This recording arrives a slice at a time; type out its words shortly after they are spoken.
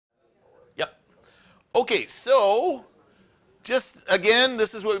Okay, so just again,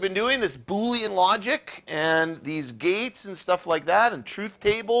 this is what we've been doing, this Boolean logic and these gates and stuff like that and truth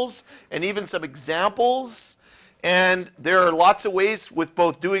tables and even some examples. And there are lots of ways with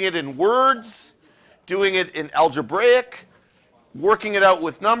both doing it in words, doing it in algebraic, working it out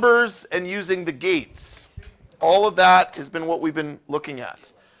with numbers, and using the gates. All of that has been what we've been looking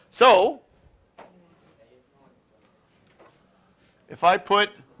at. So if I put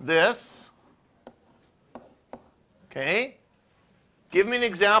this, okay, give me an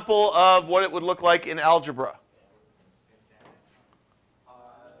example of what it would look like in algebra.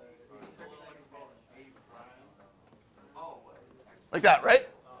 Like that, right?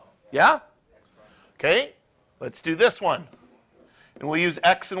 Yeah? Okay, let's do this one. And we'll use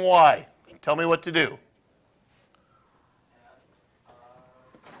x and y. Tell me what to do.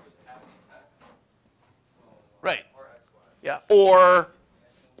 Right. Yeah, or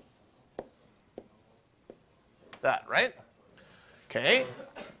that, right? Okay,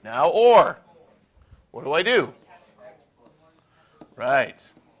 now or. What do I do?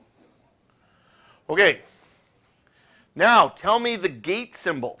 Right. Okay. Now, tell me the gate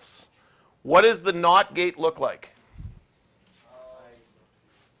symbols. What does the NOT gate look like?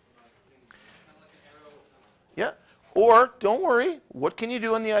 Yeah. Or, don't worry, what can you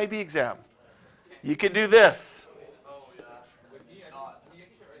do on the IB exam? You can do this.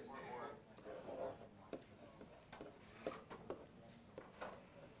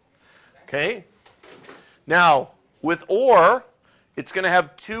 Okay. Now, with OR, it's going to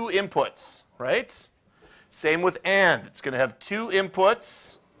have two inputs, right? Same with AND. It's going to have two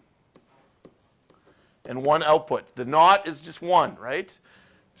inputs and one output. The NOT is just one, right?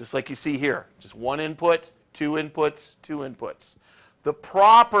 Just like you see here. Just one input, two inputs, two inputs. The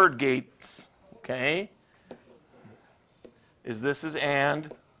proper gates, okay, is this is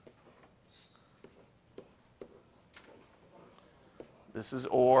AND. This is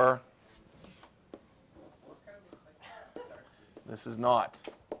OR. This is NOT.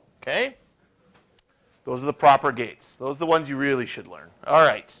 Okay? Those are the proper gates. Those are the ones you really should learn. All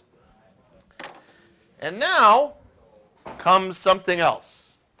right. And now comes something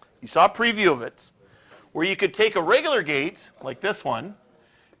else. You saw a preview of it, where you could take a regular gate, like this one,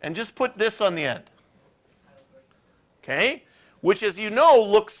 and just put this on the end. Okay? Which, as you know,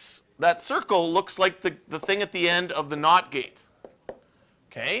 looks, that circle looks like the thing at the end of the NOT gate.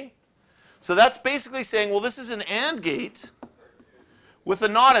 Okay? So that's basically saying, well, this is an AND gate with a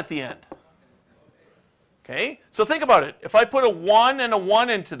NOT at the end. Okay? So think about it. If I put a 1 and a 1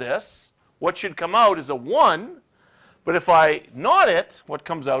 into this, what should come out is a 1. But if I NOT it, what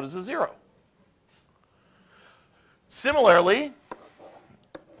comes out is a 0. Similarly,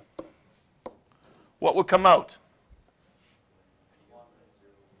 what would come out?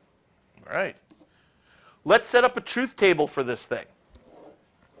 All right. Let's set up a truth table for this thing.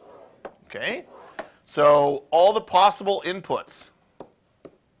 Okay? So all the possible inputs.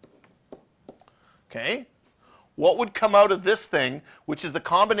 Okay? What would come out of this thing, which is the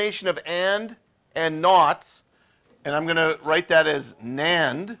combination of AND and NOT, and I'm going to write that as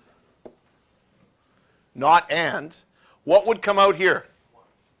NAND, not AND. What would come out here?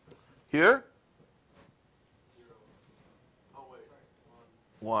 Here?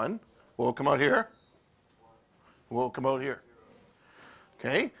 1. What will come out here? What will come out here?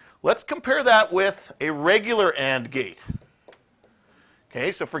 Okay? Let's compare that with a regular AND gate.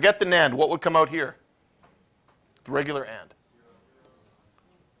 Okay, so forget the NAND. What would come out here? The regular AND.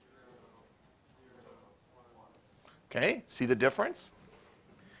 Okay, see the difference?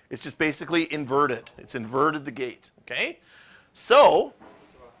 It's just basically inverted. It's inverted the gate. Okay, so,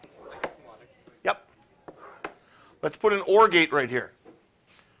 yep. Let's put an OR gate right here.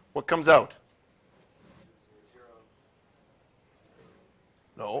 What comes out?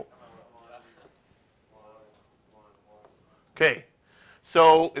 No. Okay,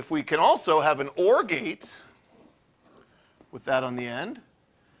 so if we can also have an OR gate with that on the end,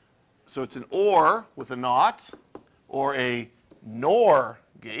 so it's an OR with a NOT, or a NOR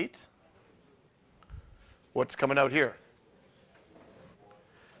gate, what's coming out here?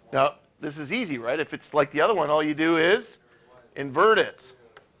 Now, this is easy, right? If it's like the other one, all you do is invert it,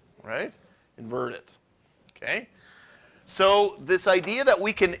 right? Invert it, okay? So this idea that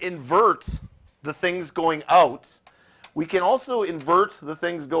we can invert the things going out, we can also invert the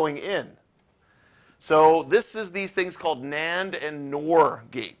things going in. So this is these things called NAND and NOR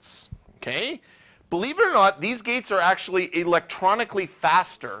gates, okay? Believe it or not, these gates are actually electronically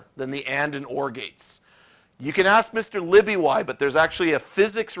faster than the AND and OR gates. You can ask Mr. Libby why, but there's actually a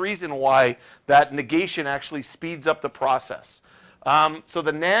physics reason why that negation actually speeds up the process. So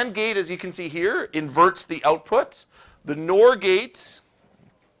the NAND gate, as you can see here, inverts the output. The NOR gate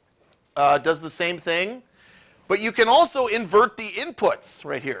does the same thing. But you can also invert the inputs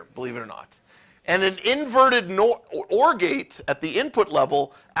right here, believe it or not. And an inverted OR gate at the input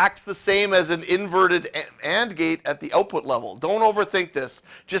level acts the same as an inverted AND gate at the output level. Don't overthink this.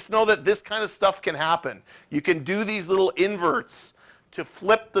 Just know that this kind of stuff can happen. You can do these little inverts to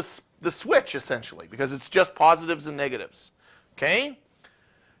flip the switch, essentially, because it's just positives and negatives. Okay?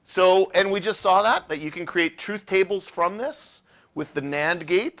 So, and we just saw that you can create truth tables from this with the NAND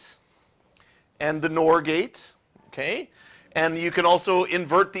gate and the NOR gate. Okay? And you can also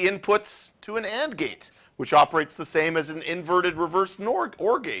invert the inputs to an AND gate, which operates the same as an inverted reverse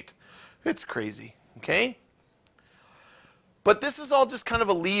OR gate. It's crazy. Okay? But this is all just kind of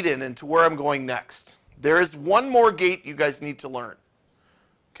a lead-in into where I'm going next. There is one more gate you guys need to learn.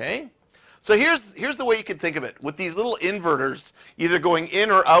 Okay? So here's the way you can think of it. With these little inverters, either going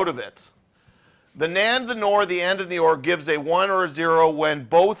in or out of it, the NAND, the NOR, the AND, and the OR gives a 1 or a 0 when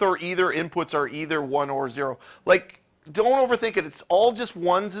both or either inputs are either 1 or 0. Like, don't overthink it. It's all just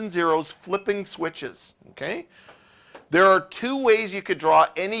ones and zeros flipping switches. Okay? There are two ways you could draw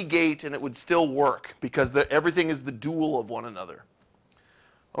any gate and it would still work because everything is the dual of one another.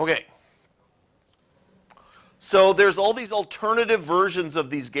 Okay. So there's all these alternative versions of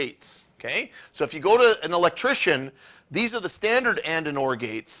these gates. Okay? So if you go to an electrician, these are the standard AND and OR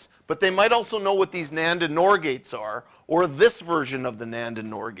gates, but they might also know what these NAND and NOR gates are, or this version of the NAND and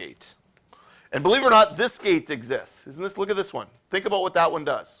NOR gate. And believe it or not, this gate exists. Isn't this? Look at this one. Think about what that one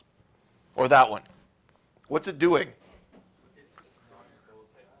does. Or that one. What's it doing?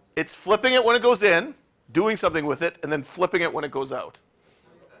 It's flipping it when it goes in, doing something with it, and then flipping it when it goes out.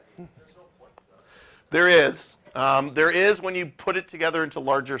 There is. There is when you put it together into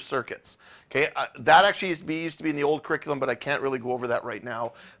larger circuits. Okay, that actually used to be in the old curriculum, but I can't really go over that right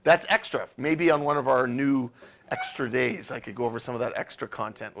now. That's extra. Maybe on one of our new extra days, I could go over some of that extra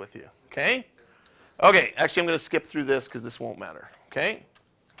content with you. Okay? Okay, actually I'm going to skip through this because this won't matter. Okay?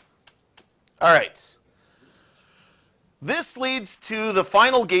 All right. This leads to the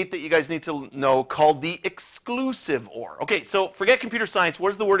final gate that you guys need to know called the exclusive OR. Okay, so forget computer science. What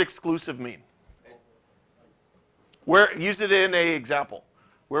does the word exclusive mean? Use it in an example.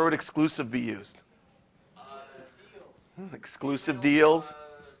 Where would exclusive be used? Exclusive deals.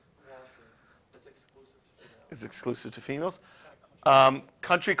 It's exclusive to females.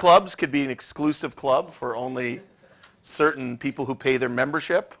 Country clubs could be an exclusive club for only certain people who pay their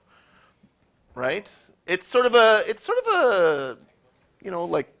membership, right? It's sort of a, you know,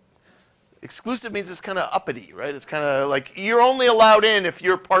 like exclusive means it's kind of uppity, right? It's kind of like you're only allowed in if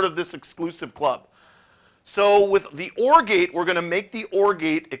you're part of this exclusive club. So with the OR gate, we're going to make the OR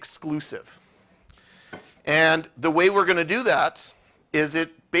gate exclusive. And the way we're going to do that is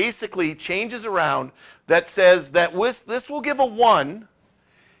it basically changes around that says that this will give a 1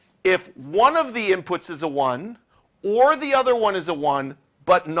 if one of the inputs is a 1 or the other one is a 1,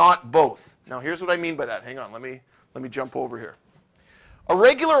 but not both. Now here's what I mean by that. Hang on, let me jump over here. A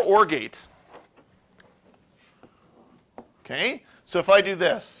regular OR gate, okay, so if I do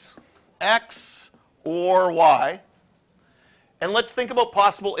this, X or Y, and let's think about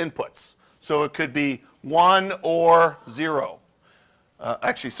possible inputs. So it could be 1 or 0.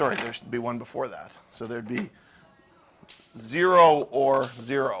 Actually, sorry, there should be one before that. So there'd be 0 or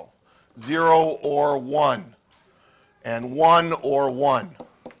 0, 0 or 1, and 1 or 1.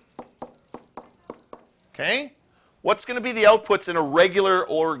 Okay? What's going to be the outputs in a regular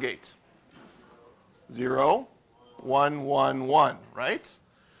OR gate? 0, 1, 1, 1, right?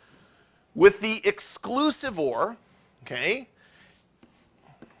 With the exclusive OR, okay,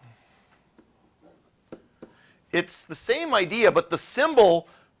 it's the same idea, but the symbol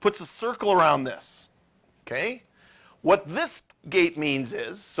puts a circle around this, okay? What this gate means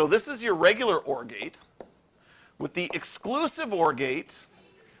is, so this is your regular OR gate. With the exclusive OR gate,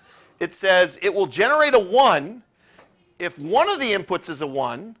 it says it will generate a 1 if one of the inputs is a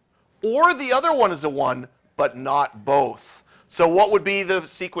 1 or the other one is a 1, but not both. So what would be the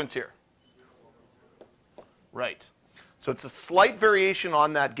sequence here? Right. So it's a slight variation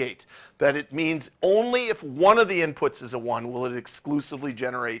on that gate, that it means only if one of the inputs is a 1 will it exclusively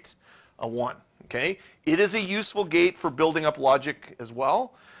generate a 1. Okay? It is a useful gate for building up logic as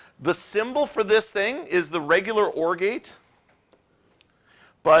well. The symbol for this thing is the regular OR gate,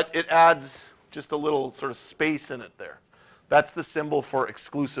 but it adds just a little sort of space in it there. That's the symbol for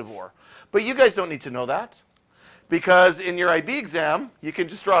exclusive OR. But you guys don't need to know that, because in your IB exam, you can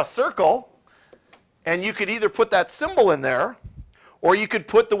just draw a circle, and you could either put that symbol in there, Or you could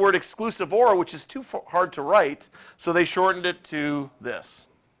put the word exclusive OR, which is too hard to write, so they shortened it to this.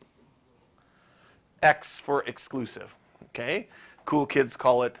 X for exclusive, okay? Cool kids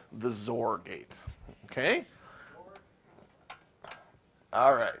call it the XOR gate, okay?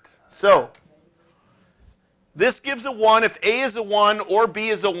 All right, so this gives a 1 if A is a 1 or B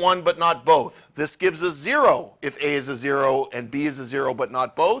is a 1 but not both. This gives a 0 if A is a 0 and B is a 0 but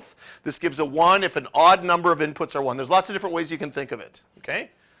not both. This gives a 1 if an odd number of inputs are 1. There's lots of different ways you can think of it,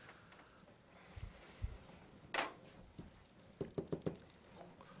 okay?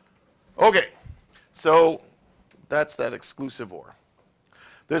 Okay, so that's that exclusive OR.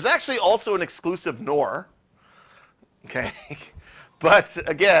 There's actually also an exclusive NOR, okay? But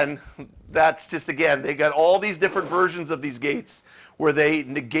again, that's just, again, they got all these different versions of these gates where they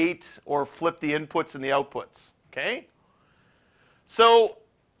negate or flip the inputs and the outputs, okay? So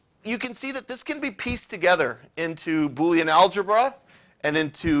you can see that this can be pieced together into Boolean algebra and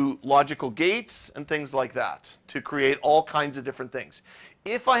into logical gates and things like that to create all kinds of different things.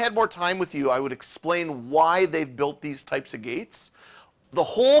 If I had more time with you, I would explain why they've built these types of gates. The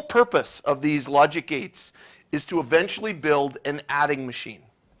whole purpose of these logic gates is to eventually build an adding machine.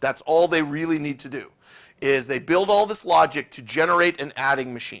 That's all they really need to do, is they build all this logic to generate an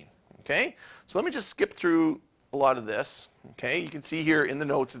adding machine, okay? So let me just skip through a lot of this, okay? You can see here in the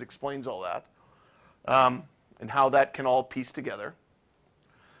notes it explains all that and how that can all piece together.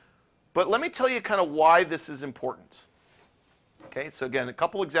 But let me tell you kind of why this is important, okay? So again, a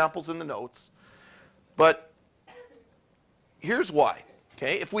couple examples in the notes, but here's why,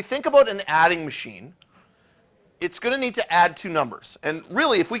 okay? If we think about an adding machine, it's going to need to add two numbers. And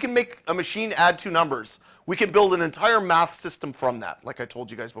really, if we can make a machine add two numbers, we can build an entire math system from that, like I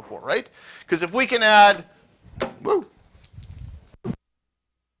told you guys before, right? Because if we can add,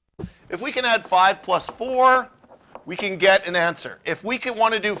 if we can add 5 plus 4, we can get an answer. If we could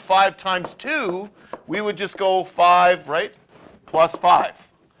want to do 5 times 2, we would just go 5, right, plus 5.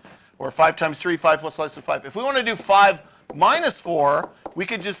 Or 5 times 3, 5 plus less than 5. If we want to do 5 minus 4, we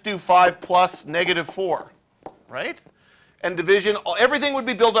could just do 5 plus negative 4. Right? And division, everything would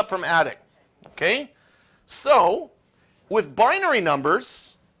be built up from adding, okay? So, with binary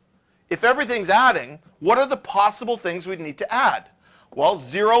numbers, if everything's adding, what are the possible things we'd need to add? Well,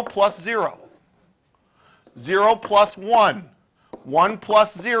 0 plus 0, 0 plus 1, 1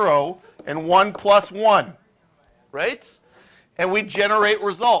 plus 0, and 1 plus 1, right? And we generate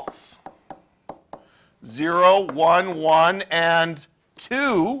results. 0, 1, 1, and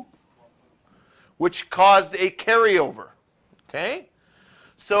 2, which caused a carryover, okay?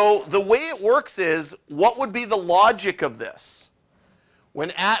 So the way it works is, what would be the logic of this?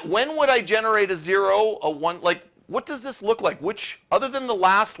 When would I generate a 0, a 1, like, what does this look like? Which, other than the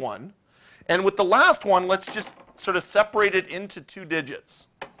last one, and with the last one, let's just sort of separate it into 2 digits.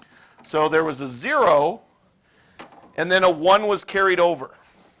 So there was a 0, and then a 1 was carried over,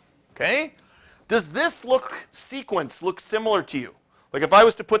 okay? Does this sequence look similar to you? Like if I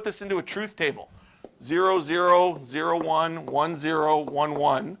was to put this into a truth table, 0, 0, 0, 1, 1, 0, 1,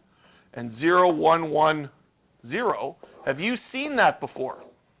 1, and 0, 1, 1, 0. Have you seen that before?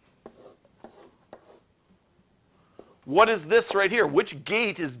 What is this right here? Which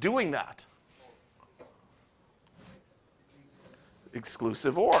gate is doing that?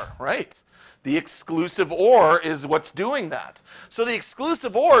 Exclusive OR, right? The exclusive OR is what's doing that. So the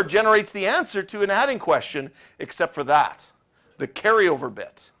exclusive OR generates the answer to an adding question, except for that, the carryover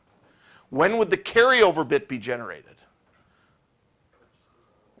bit. When would the carryover bit be generated?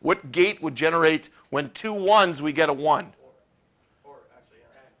 What gate would generate when 2 1s we get a 1? Or actually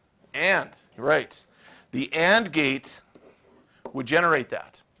and, right. The AND gate would generate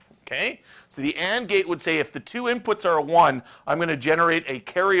that, okay? So the AND gate would say if the 2 inputs are a 1, I'm going to generate a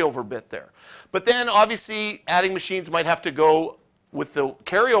carryover bit there. But then obviously adding machines might have to go with the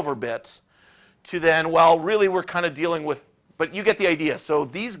carryover bits to then, well, really we're kind of dealing with, but you get the idea. So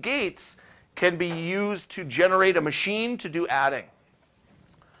these gates can be used to generate a machine to do adding.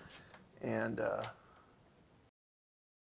 And